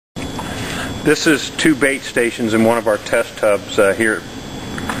This is 2 bait stations in one of our test tubs here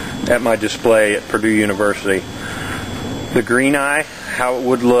at my display at Purdue University. The green eye, how it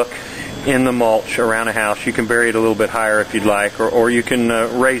would look in the mulch around a house. You can bury it a little bit higher if you'd like, or you can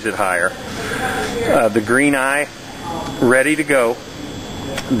raise it higher. The green eye, ready to go.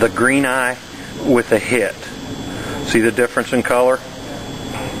 The green eye with a hit. See the difference in color?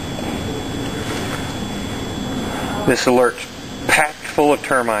 This alert's packed full of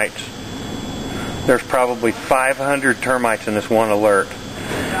termites. There's probably 500 termites in this one alert.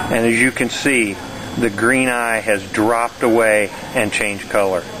 And as you can see, the green eye has dropped away and changed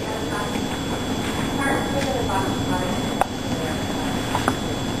color.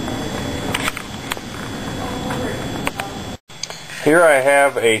 Here I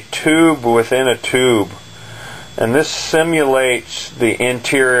have a tube within a tube, and this simulates the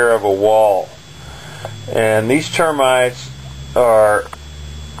interior of a wall. And these termites are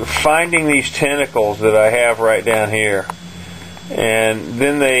finding these tentacles that I have right down here, and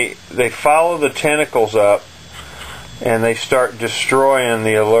then they follow the tentacles up and they start destroying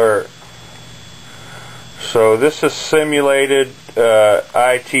the alert. So this is simulated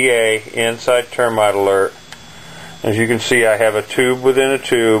ITA, inside termite alert. As you can see, I have a tube within a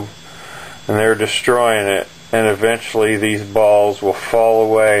tube, and they're destroying it, and eventually these balls will fall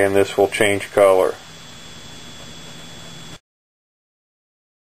away and this will change color.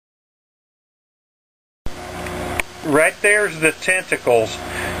 Right there's the tentacles,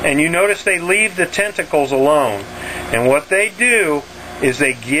 and you notice they leave the tentacles alone. And what they do is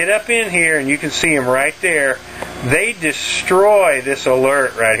they get up in here, and you can see them right there. They destroy this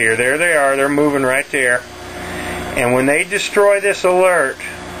alert right here. There they are. They're moving right there. And when they destroy this alert,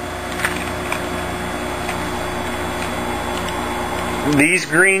 these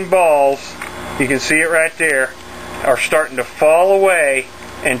green balls, you can see it right there, are starting to fall away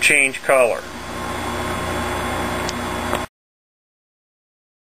and change color.